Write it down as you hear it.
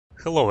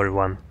Hello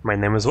everyone, my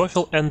name is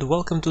Waffle and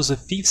welcome to the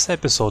 5th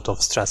episode of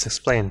Strats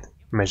Explained,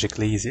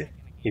 Magically Easy,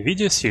 a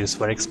video series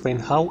where I explain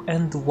how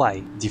and why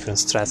different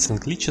strats and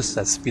glitches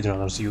that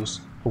speedrunners use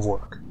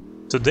work.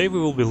 Today we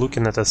will be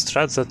looking at a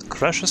strat that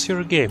crashes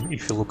your game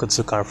if you look at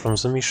the car from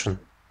the mission.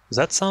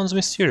 That sounds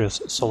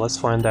mysterious, so let's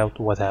find out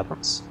what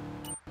happens.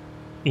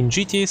 In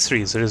GTA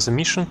 3 there is a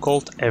mission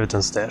called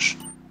Evidence Dash.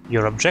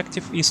 Your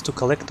objective is to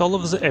collect all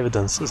of the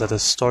evidence that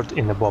is stored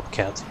in a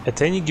bobcat.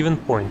 At any given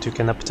point you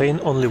can obtain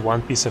only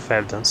one piece of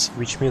evidence,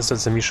 which means that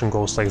the mission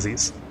goes like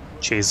this.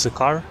 Chase the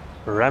car,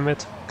 ram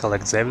it,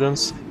 collect the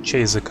evidence,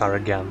 chase the car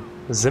again.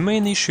 The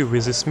main issue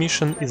with this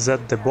mission is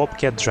that the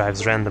bobcat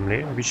drives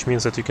randomly, which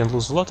means that you can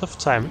lose a lot of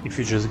time if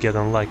you just get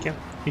unlucky,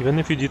 even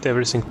if you did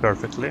everything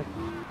perfectly.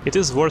 It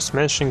is worth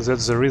mentioning that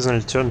there is an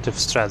alternative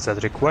strat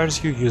that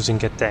requires you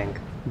using a tank,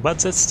 but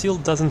that still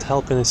doesn't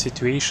help in a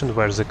situation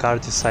where the car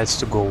decides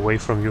to go away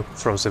from you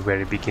from the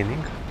very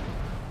beginning.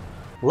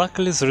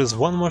 Luckily there is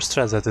one more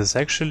strat that is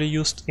actually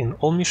used in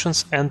all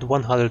missions and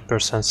 100%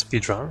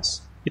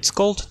 speedruns. It's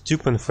called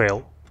dupe and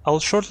fail. I'll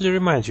shortly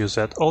remind you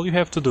that all you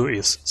have to do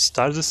is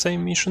start the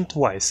same mission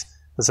twice,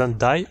 then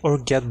die or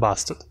get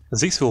busted.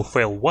 This will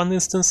fail one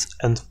instance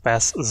and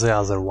pass the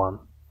other one.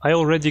 I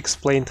already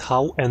explained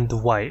how and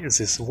why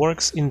this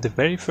works in the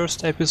very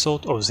first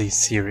episode of this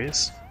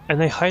series,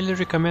 and I highly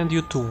recommend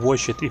you to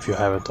watch it if you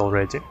haven't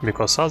already,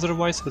 because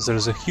otherwise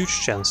there's a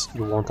huge chance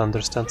you won't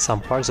understand some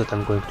parts that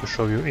I'm going to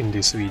show you in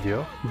this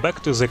video.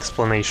 Back to the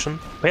explanation.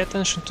 Pay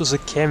attention to the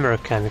camera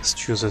Kamix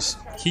chooses.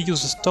 He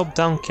uses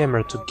top-down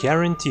camera to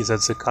guarantee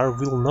that the car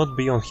will not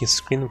be on his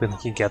screen when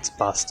he gets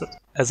busted.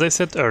 As I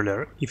said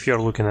earlier, if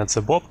you're looking at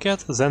the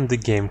bobcat, then the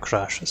game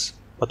crashes.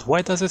 But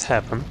why does it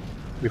happen?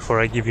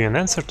 Before I give you an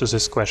answer to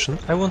this question,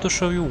 I want to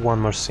show you one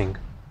more thing.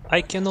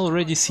 I can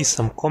already see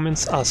some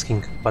comments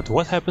asking, but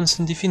what happens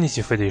in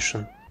Definitive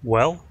Edition?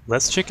 Well,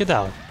 let's check it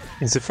out.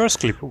 In the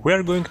first clip, we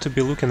are going to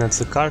be looking at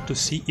the car to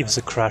see if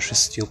the crash is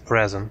still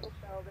present.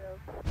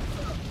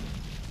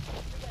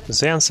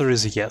 The answer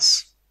is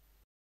yes.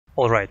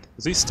 Alright,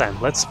 this time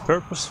let's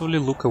purposefully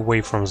look away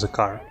from the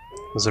car.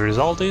 The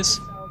result is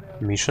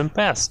mission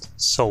passed.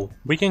 So,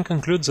 we can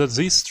conclude that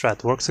this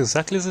strat works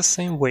exactly the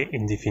same way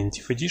in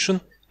Definitive Edition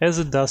as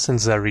it does in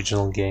the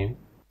original game.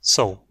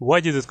 So,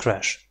 why did it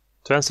crash?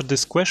 To answer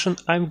this question,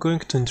 I'm going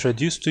to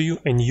introduce to you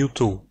a new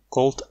tool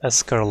called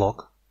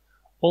scarlog.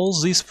 All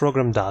this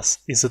program does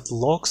is it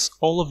logs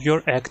all of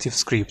your active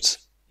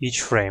scripts,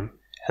 each frame,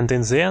 and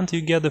in the end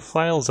you get a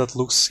file that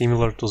looks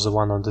similar to the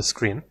one on the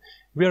screen.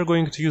 We are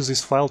going to use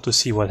this file to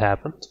see what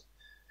happened.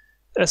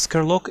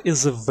 Scarlog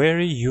is a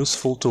very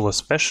useful tool,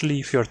 especially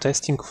if you're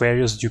testing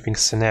various duping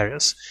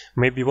scenarios.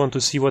 Maybe you want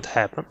to see what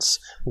happens,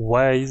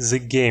 why the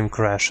game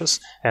crashes,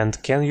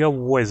 and can you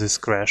avoid this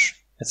crash,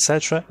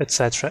 etc,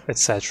 etc,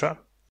 etc.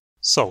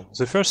 So,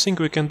 the first thing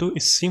we can do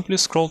is simply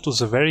scroll to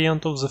the very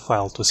end of the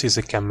file to see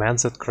the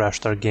commands that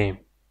crashed our game.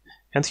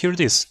 And here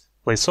it is,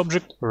 place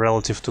object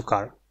relative to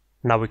car.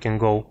 Now we can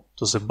go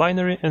to the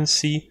binary and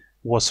see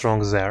what's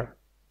wrong there.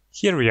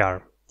 Here we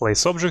are,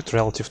 place object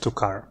relative to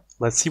car.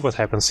 Let's see what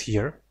happens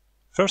here.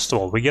 First of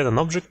all, we get an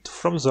object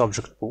from the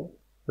object pool.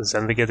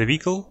 Then we get a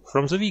vehicle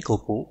from the vehicle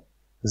pool.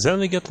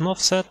 Then we get an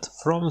offset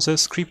from the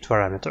script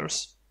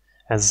parameters.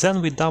 And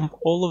then we dump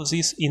all of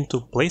these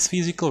into place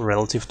physical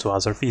relative to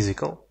other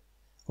physical.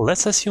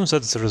 Let's assume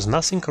that there is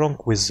nothing wrong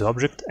with the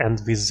object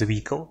and with the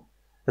vehicle.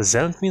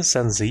 Then it means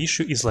that the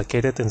issue is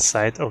located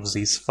inside of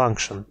this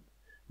function.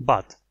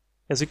 But,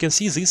 as you can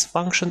see, this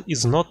function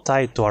is not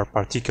tied to our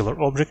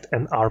particular object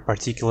and our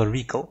particular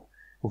vehicle.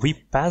 We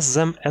pass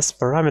them as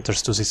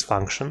parameters to this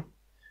function.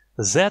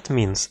 That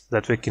means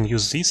that we can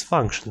use this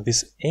function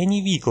with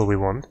any vehicle we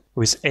want,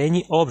 with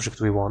any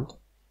object we want.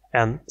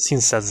 And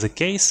since that's the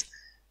case,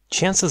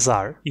 chances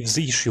are, if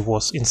the issue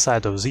was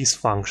inside of this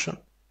function,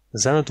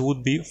 then it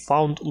would be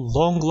found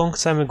long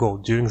time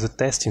ago during the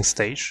testing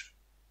stage.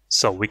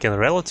 So we can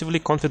relatively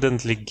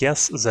confidently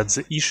guess that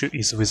the issue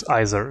is with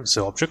either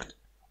the object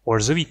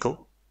or the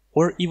vehicle,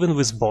 or even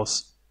with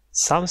both.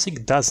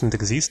 Something doesn't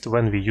exist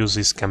when we use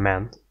this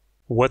command.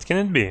 What can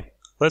it be?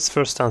 Let's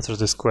first answer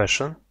this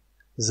question.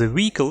 The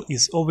vehicle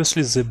is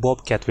obviously the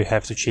bobcat we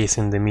have to chase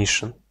in the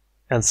mission,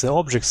 and the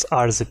objects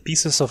are the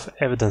pieces of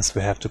evidence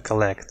we have to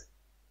collect.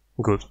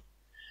 Good.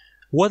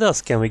 What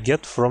else can we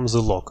get from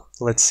the log?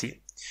 Let's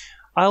see.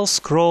 I'll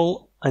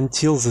scroll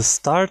until the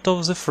start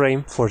of the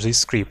frame for this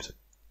script.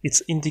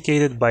 It's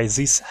indicated by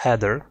this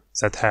header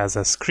that has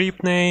a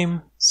script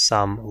name,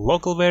 some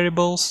local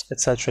variables,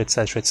 etc,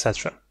 etc,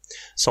 etc.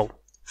 So,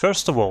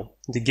 first of all,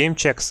 the game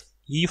checks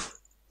if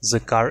the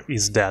car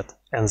is dead,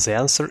 and the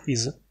answer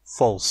is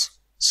false.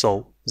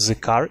 So, the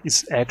car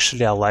is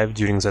actually alive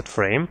during that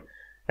frame,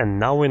 and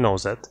now we know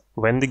that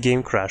when the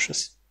game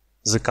crashes,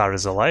 the car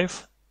is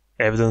alive,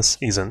 evidence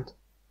isn't.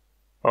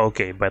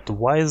 Okay, but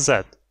why is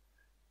that?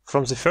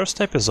 From the first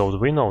episode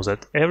we know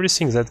that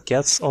everything that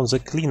gets on the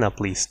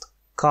cleanup list,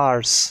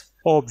 cars,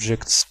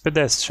 objects,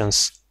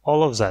 pedestrians,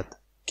 all of that,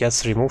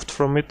 gets removed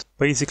from it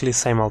basically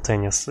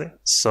simultaneously.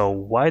 So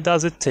why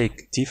does it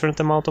take different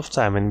amount of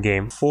time in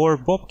game for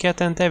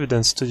Bobcat and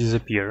evidence to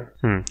disappear?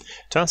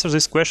 To answer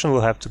this question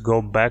we'll have to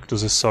go back to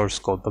the source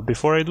code, but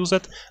before I do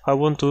that I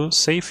want to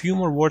say a few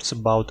more words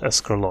about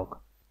scrolllog.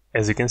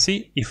 As you can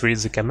see, if you read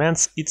the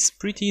commands, it's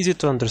pretty easy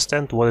to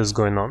understand what is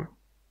going on.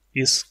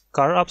 Is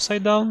car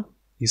upside down?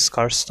 Is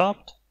car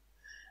stopped?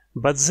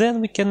 But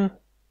then we can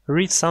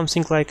read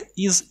something like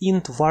is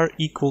int var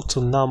equal to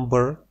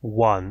number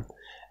 1,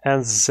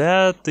 and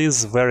that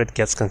is where it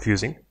gets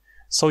confusing.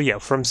 So yeah,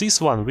 from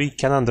this one we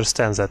can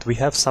understand that we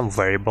have some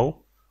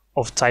variable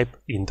of type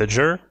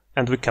integer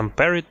and we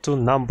compare it to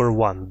number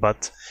 1,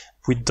 but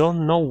we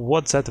don't know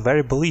what that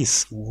variable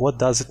is. What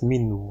does it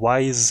mean? Why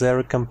is there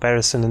a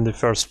comparison in the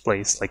first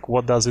place? Like,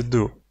 what does it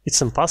do?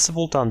 It's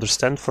impossible to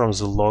understand from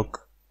the log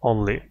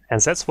only,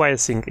 and that's why I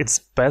think it's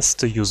best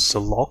to use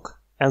the log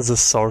and the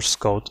source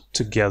code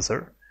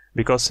together.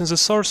 Because in the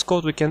source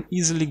code we can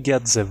easily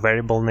get the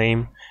variable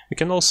name, we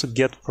can also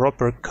get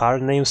proper car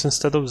names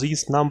instead of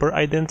these number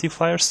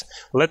identifiers.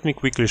 Let me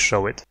quickly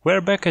show it.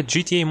 We're back at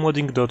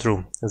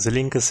gtamodding.ru, the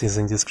link is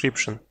in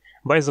description.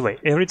 By the way,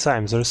 every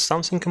time there is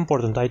something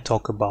important I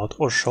talk about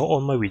or show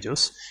on my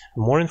videos,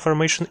 more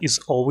information is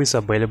always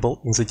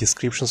available in the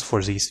descriptions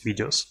for these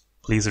videos.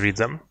 Please read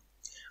them.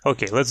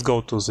 Okay, let's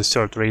go to the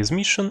third race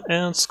mission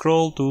and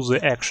scroll to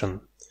the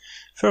action.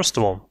 First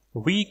of all,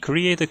 we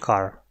create a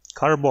car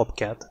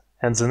Bobcat,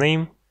 and the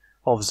name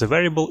of the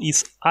variable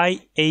is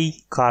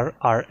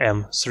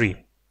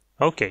iaCarRM3.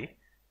 Okay,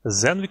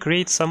 then we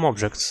create some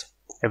objects,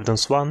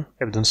 evidence 1,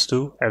 evidence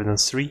 2,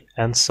 evidence 3,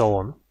 and so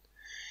on.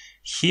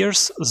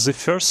 Here's the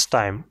first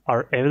time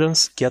our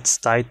evidence gets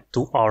tied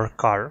to our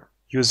car,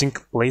 using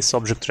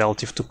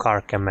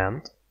placeObjectRelativeToCar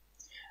command.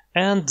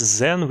 And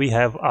then we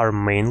have our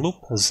main loop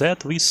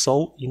that we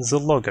saw in the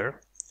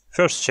logger.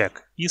 First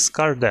check, is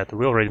car dead?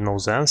 We already know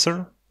the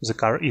answer, the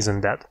car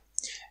isn't dead.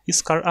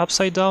 Is car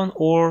upside down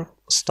or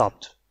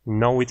stopped?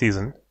 No, it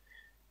isn't.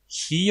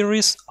 Here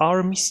is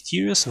our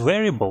mysterious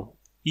variable,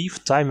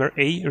 if timer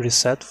A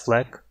reset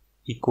flag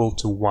equal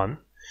to 1.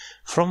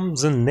 From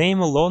the name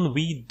alone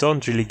we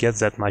don't really get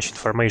that much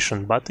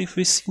information, but if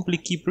we simply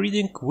keep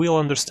reading we'll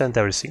understand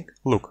everything.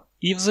 Look,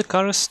 if the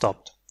car is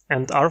stopped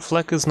and our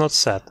flag is not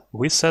set,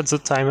 we set the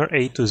timer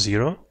A to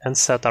 0 and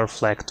set our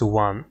flag to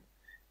 1.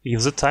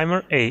 If the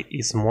timer A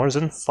is more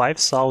than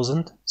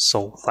 5000,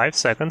 so 5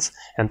 seconds,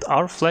 and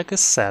our flag is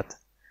set,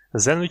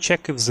 then we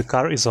check if the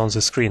car is on the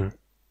screen.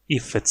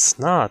 If it's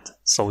not,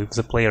 so if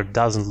the player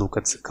doesn't look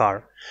at the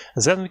car,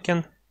 then we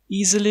can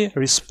easily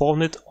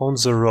respawn it on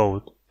the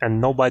road and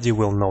nobody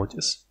will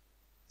notice.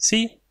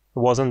 See?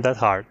 Wasn't that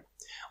hard.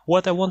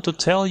 What I want to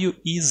tell you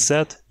is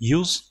that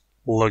use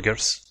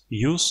loggers,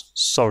 use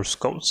source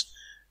codes,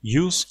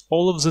 use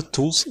all of the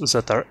tools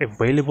that are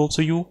available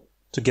to you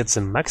to get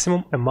the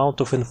maximum amount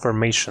of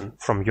information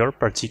from your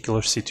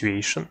particular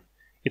situation.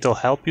 It'll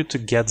help you to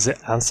get the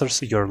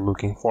answers you're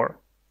looking for.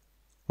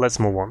 Let's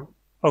move on.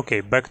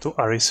 Okay, back to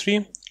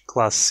RE3,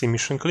 class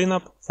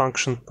CMissionCleanup,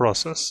 function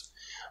process.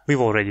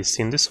 We've already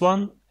seen this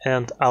one,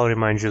 and I'll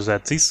remind you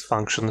that this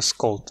function is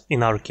called,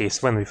 in our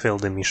case, when we fail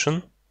the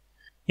mission.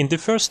 In the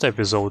first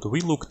episode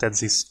we looked at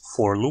this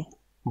for loop,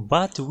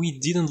 but we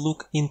didn't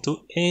look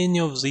into any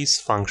of these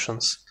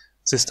functions.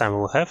 This time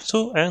we'll have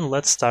to, and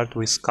let's start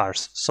with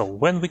cars. So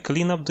when we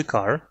clean up the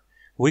car,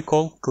 we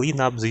call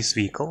clean up this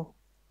vehicle.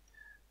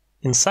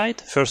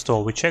 Inside, first of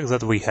all, we check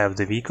that we have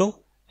the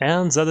vehicle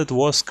and that it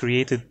was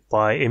created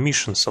by a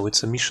mission, so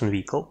it's a mission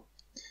vehicle.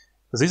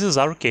 This is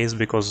our case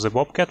because the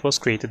Bobcat was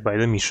created by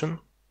the mission.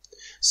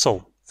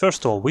 So,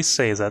 first of all, we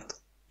say that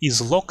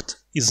is locked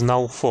is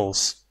now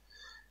false.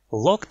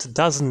 Locked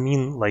doesn't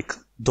mean like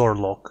door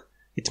lock.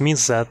 It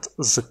means that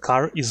the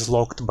car is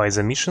locked by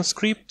the mission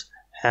script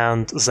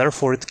and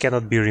therefore it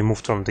cannot be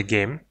removed from the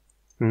game.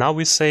 Now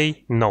we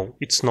say no,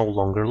 it's no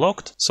longer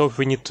locked, so if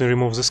we need to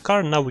remove this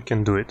car, now we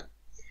can do it.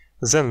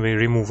 Then we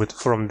remove it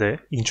from the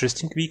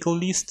interesting vehicle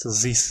list.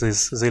 This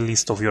is the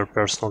list of your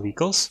personal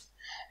vehicles.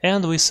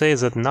 And we say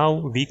that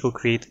now vehicle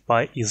created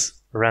by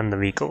is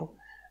random vehicle.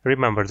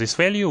 Remember this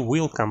value,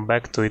 we'll come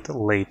back to it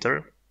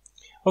later.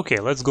 Okay,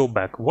 let's go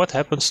back. What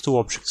happens to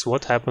objects?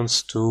 What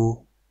happens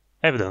to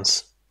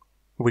evidence?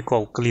 We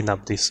call clean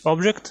up this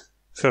object.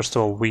 First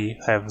of all, we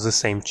have the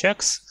same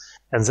checks,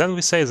 and then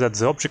we say that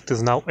the object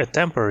is now a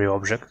temporary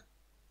object.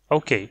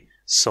 Okay,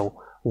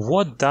 so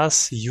what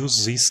does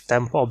use this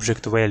temp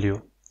object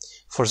value?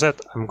 For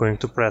that I'm going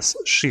to press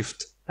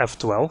Shift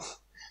F12.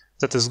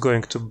 That is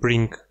going to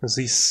bring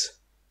this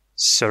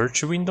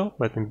search window.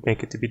 Let me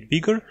make it a bit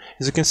bigger.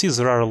 As you can see,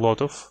 there are a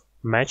lot of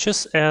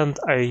matches and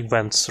I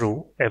went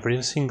through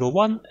every single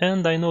one,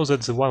 and I know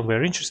that the one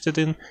we're interested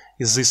in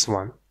is this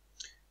one.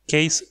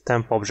 Case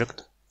temp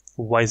object.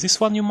 Why this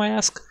one, you might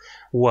ask?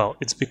 Well,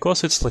 it's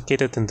because it's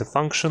located in the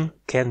function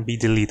can be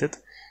deleted,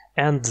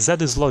 and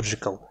that is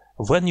logical.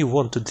 When you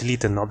want to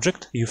delete an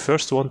object, you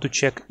first want to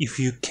check if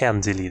you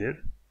can delete it.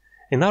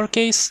 In our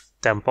case,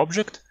 temp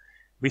object,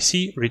 we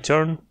see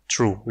return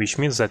true, which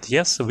means that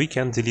yes, we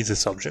can delete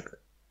this object.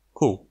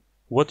 Cool.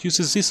 What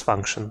uses this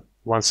function?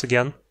 once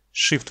again,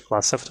 Shift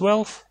plus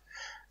F12.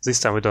 This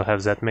time we don't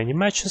have that many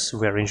matches,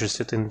 we are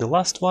interested in the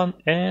last one,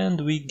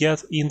 and we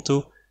get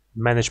into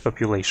Manage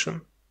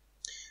Population.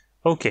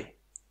 Okay,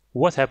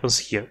 what happens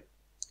here?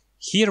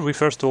 Here we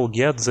first of all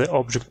get the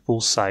object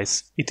pool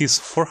size. It is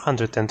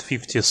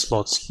 450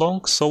 slots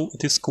long, so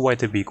it is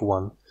quite a big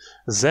one.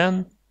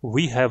 Then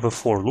we have a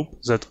for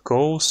loop that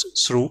goes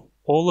through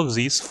all of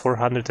these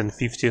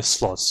 450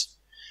 slots.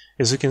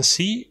 As you can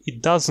see,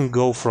 it doesn't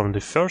go from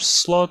the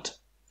first slot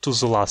to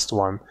the last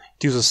one.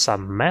 It uses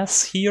some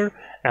math here,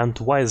 and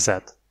why is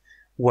that?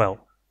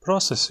 Well,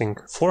 processing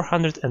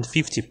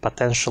 450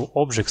 potential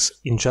objects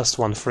in just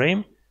one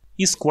frame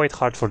is quite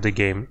hard for the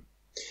game.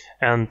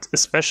 And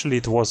especially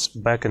it was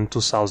back in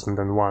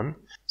 2001.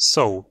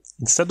 So,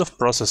 instead of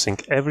processing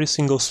every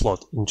single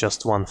slot in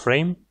just one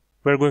frame,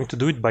 we're going to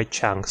do it by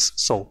chunks.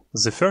 So,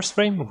 the first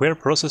frame we're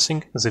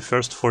processing the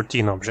first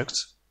 14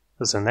 objects,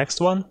 the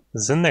next one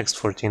the next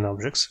 14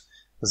 objects,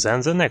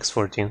 then the next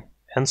 14,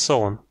 and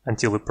so on,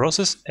 until we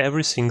process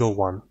every single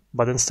one.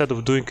 But instead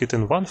of doing it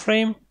in one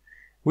frame,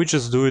 we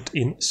just do it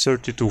in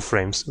 32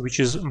 frames, which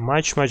is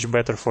much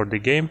better for the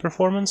game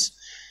performance.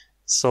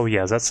 So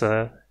yeah, that's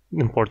a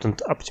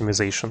important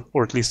optimization,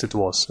 or at least it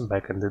was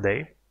back in the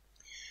day.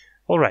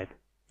 Alright,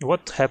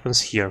 what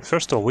happens here?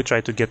 First of all, we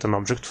try to get an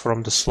object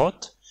from the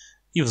slot.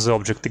 If the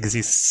object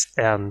exists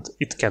and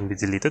it can be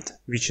deleted,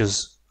 which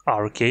is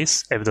our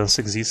case, evidence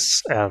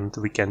exists and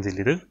we can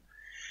delete it,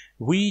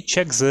 we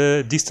check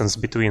the distance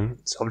between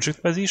the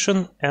object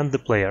position and the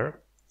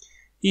player.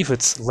 If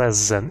it's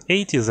less than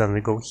 80, then we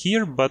go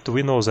here, but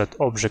we know that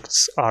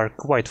objects are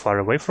quite far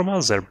away from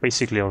us, they're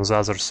basically on the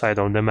other side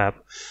of the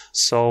map,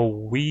 so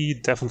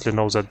we definitely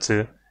know that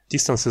the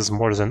distance is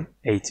more than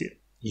 80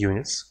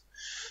 units.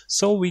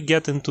 So we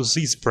get into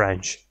this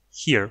branch.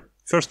 Here,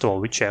 first of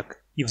all, we check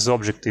if the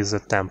object is a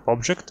temp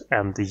object,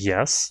 and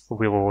yes,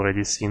 we've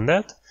already seen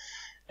that,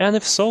 and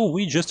if so,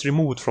 we just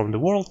remove it from the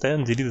world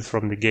and delete it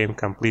from the game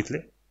completely.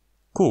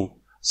 Cool.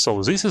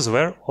 So this is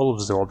where all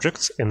of the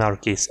objects, in our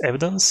case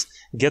evidence,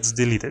 gets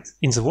deleted.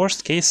 In the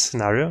worst case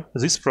scenario,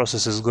 this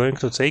process is going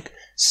to take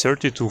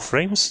 32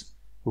 frames,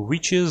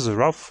 which is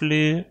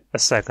roughly a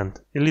second,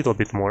 a little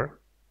bit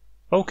more.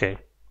 Okay,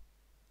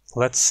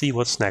 let's see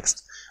what's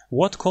next.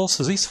 What calls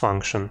this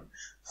function?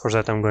 For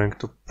that I'm going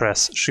to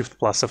press Shift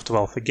plus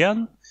F12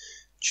 again,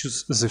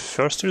 choose the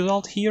first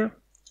result here,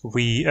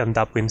 we end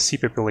up in C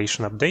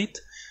population update.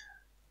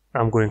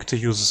 I'm going to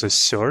use the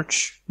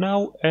search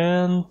now,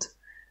 and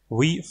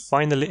we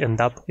finally end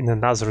up in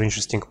another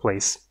interesting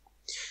place.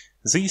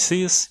 This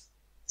is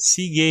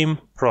cgame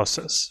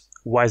process.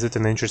 Why is it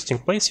an interesting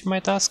place, you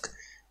might ask?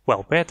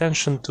 Well, pay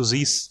attention to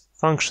these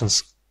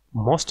functions.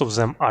 Most of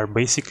them are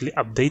basically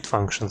update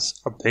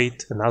functions.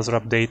 Update, another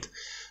update.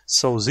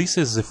 So this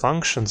is the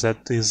function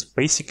that is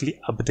basically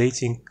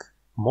updating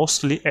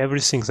mostly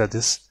everything that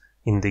is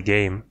in the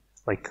game,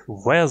 like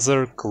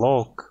weather,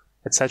 clock,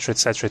 etc,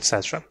 etc,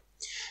 etc.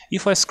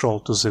 If I scroll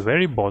to the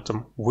very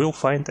bottom, we'll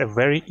find a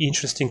very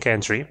interesting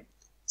entry.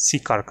 See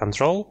car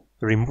control,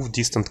 remove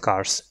distant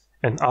cars.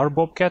 And our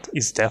Bobcat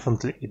is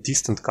definitely a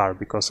distant car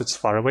because it's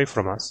far away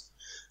from us.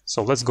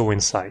 So let's go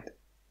inside.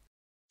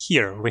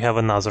 Here we have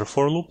another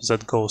for loop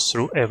that goes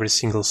through every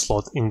single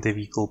slot in the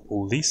vehicle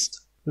pool list.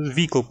 The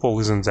vehicle pool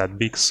isn't that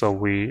big, so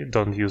we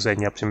don't use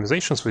any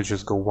optimizations, we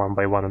just go one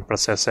by one and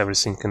process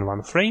everything in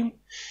one frame.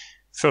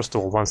 First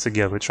of all, once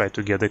again, we try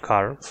to get a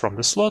car from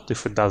the slot.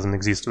 If it doesn't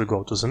exist, we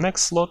go to the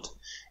next slot.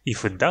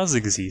 If it does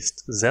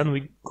exist, then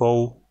we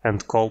go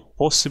and call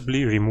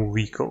possibly remove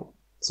vehicle.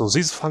 So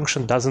this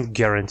function doesn't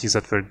guarantee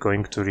that we're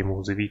going to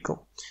remove the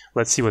vehicle.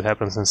 Let's see what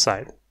happens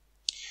inside.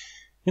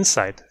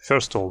 Inside,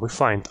 first of all, we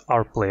find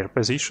our player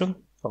position,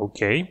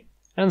 okay,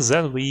 and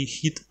then we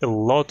hit a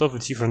lot of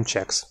different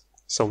checks.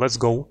 So let's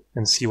go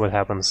and see what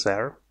happens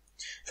there.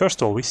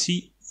 First of all, we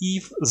see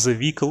if the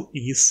vehicle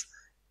is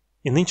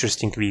an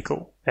interesting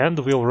vehicle, and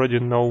we already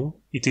know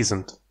it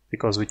isn't,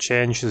 because we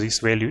change this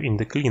value in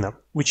the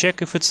cleanup. We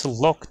check if it's a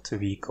locked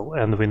vehicle,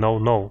 and we know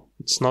no,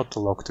 it's not a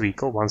locked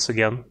vehicle. Once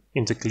again,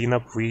 in the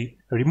cleanup we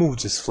remove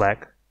this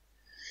flag.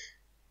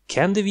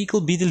 Can the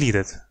vehicle be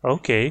deleted?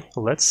 Okay,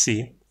 let's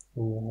see.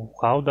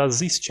 How does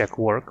this check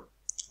work?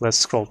 Let's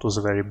scroll to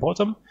the very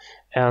bottom,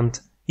 and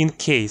in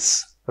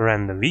case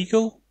random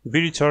vehicle, we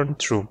return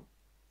true.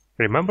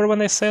 Remember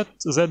when I said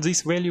that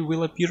this value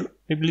will appear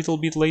a little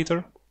bit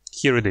later?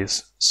 Here it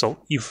is.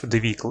 So if the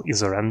vehicle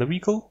is a random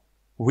vehicle,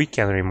 we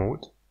can remove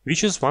it,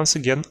 which is once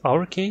again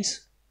our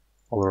case.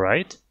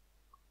 Alright.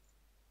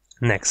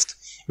 Next,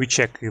 we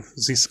check if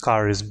this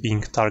car is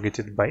being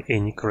targeted by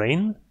any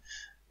crane.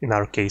 In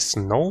our case,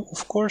 no,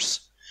 of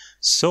course.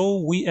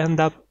 So we end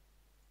up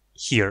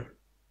here.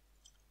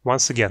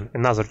 Once again,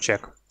 another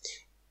check.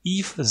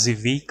 If the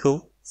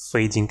vehicle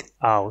fading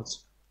out.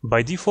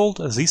 By default,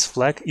 this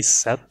flag is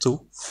set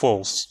to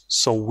false,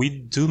 so we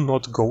do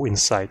not go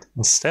inside.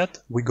 Instead,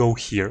 we go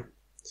here.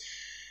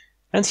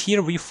 And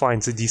here we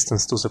find the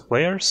distance to the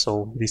player,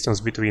 so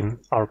distance between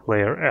our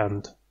player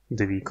and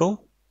the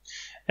vehicle.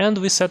 And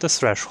we set a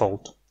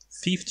threshold.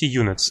 50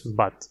 units,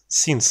 but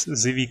since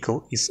the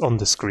vehicle is on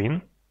the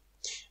screen,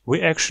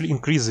 we actually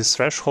increase this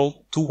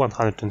threshold to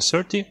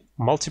 130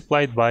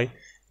 multiplied by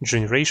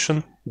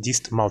generation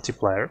dist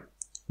multiplier.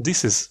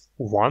 This is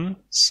 1,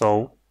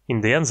 so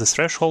in the end the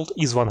threshold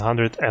is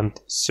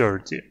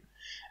 130.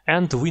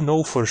 And we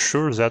know for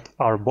sure that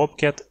our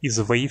Bobcat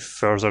is way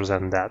further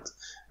than that,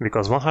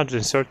 because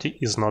 130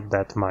 is not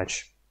that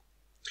much.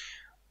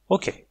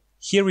 Okay,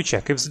 here we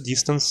check if the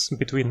distance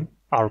between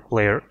our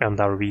player and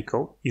our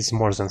vehicle is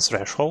more than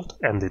threshold,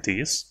 and it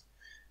is.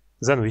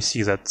 Then we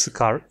see that the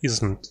car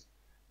isn't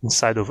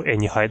inside of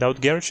any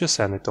hideout garages,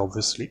 and it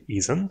obviously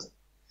isn't.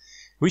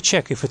 We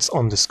check if it's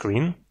on the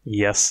screen.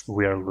 Yes,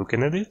 we are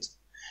looking at it.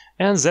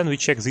 And then we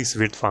check this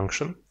weird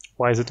function.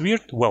 Why is it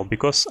weird? Well,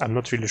 because I'm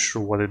not really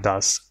sure what it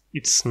does.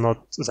 It's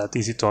not that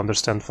easy to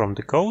understand from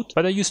the code,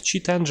 but I use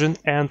cheat engine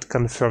and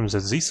confirm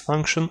that this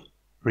function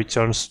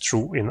returns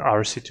true in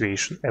our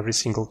situation every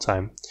single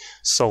time.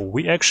 So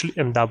we actually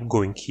end up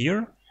going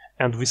here,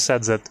 and we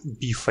set that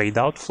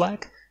bFadeOut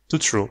flag to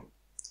true.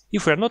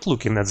 If we are not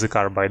looking at the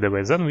car, by the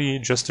way, then we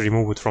just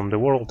remove it from the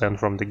world and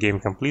from the game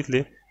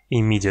completely,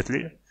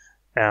 immediately.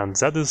 And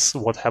that is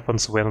what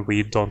happens when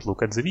we don't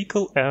look at the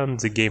vehicle and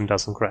the game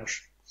doesn't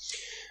crash.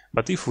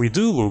 But if we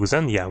do look,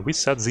 then yeah, we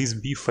set this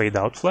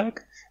bFadeOut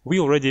flag. We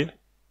already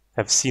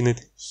have seen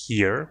it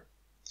here.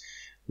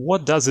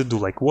 What does it do?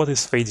 Like, what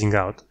is fading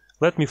out?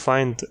 Let me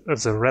find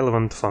the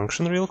relevant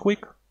function real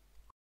quick.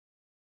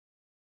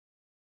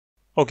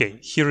 Okay,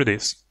 here it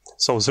is.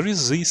 So there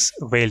is this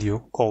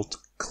value called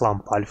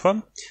clump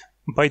alpha.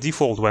 By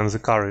default, when the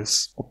car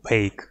is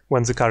opaque,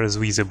 when the car is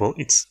visible,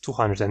 it's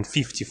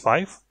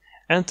 255.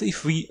 And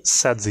if we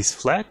set this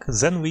flag,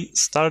 then we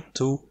start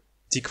to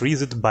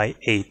decrease it by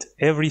 8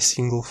 every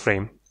single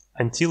frame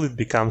until it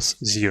becomes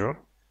 0.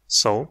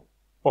 So,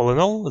 all in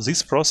all,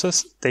 this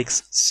process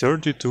takes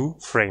 32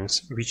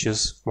 frames, which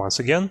is, once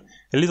again,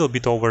 a little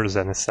bit over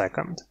than a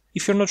second.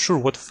 If you're not sure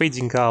what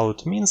fading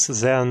out means,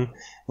 then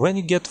when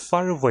you get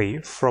far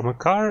away from a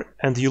car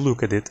and you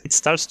look at it, it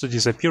starts to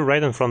disappear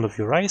right in front of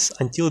your eyes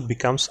until it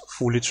becomes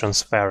fully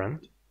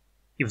transparent.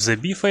 If the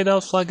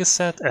bFadeOut flag is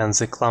set and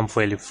the clump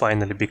value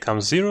finally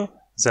becomes 0,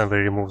 then we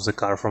remove the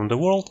car from the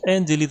world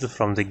and delete it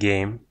from the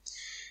game.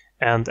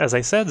 And as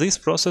I said, this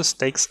process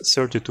takes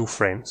 32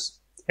 frames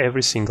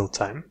every single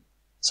time.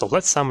 So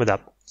let's sum it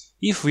up.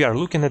 If we are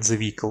looking at the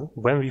vehicle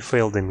when we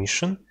fail the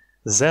mission,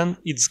 then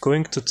it's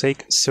going to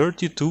take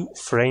 32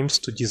 frames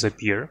to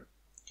disappear.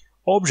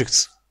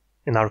 Objects,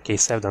 in our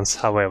case evidence,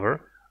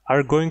 however,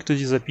 are going to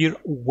disappear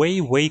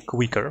way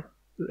quicker.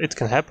 It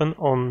can happen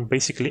on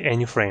basically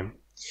any frame.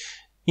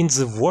 In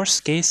the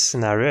worst case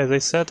scenario, as I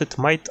said, it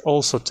might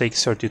also take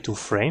 32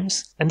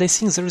 frames, and I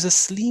think there is a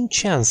slim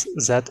chance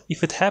that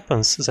if it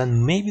happens,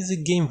 then maybe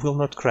the game will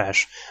not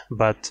crash.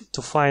 But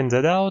to find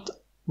that out,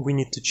 we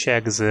need to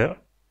check the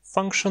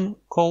function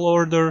call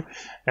order,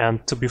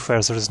 and to be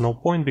fair, there is no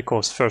point,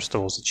 because first of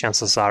all, the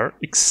chances are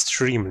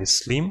extremely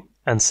slim,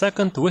 and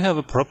second, we have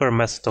a proper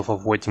method of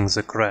avoiding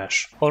the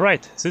crash.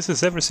 Alright, this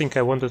is everything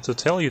I wanted to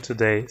tell you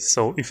today,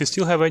 so if you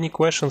still have any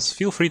questions,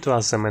 feel free to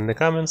ask them in the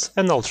comments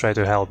and I'll try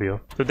to help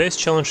you. Today's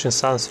challenge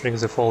is answering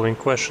the following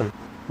question.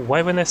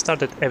 Why when I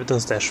started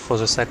evidence dash for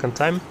the second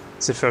time,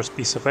 the first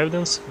piece of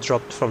evidence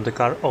dropped from the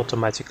car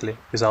automatically,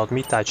 without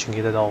me touching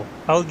it at all?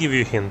 I'll give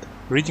you a hint.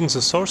 Reading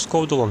the source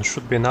code alone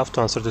should be enough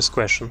to answer this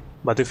question,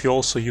 but if you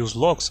also use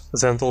logs,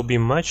 then it'll be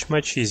much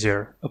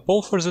easier. A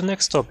poll for the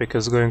next topic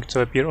is going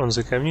to appear on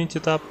the community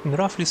tab in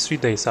roughly 3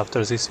 days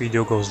after this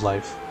video goes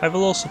live. I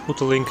will also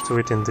put a link to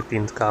it in the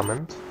pinned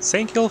comment.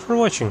 Thank you all for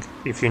watching.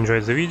 If you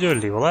enjoyed the video,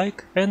 leave a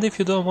like, and if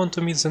you don't want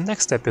to miss the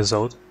next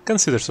episode,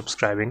 consider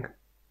subscribing.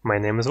 My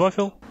name is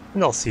Waffle,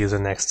 and I'll see you the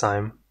next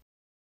time.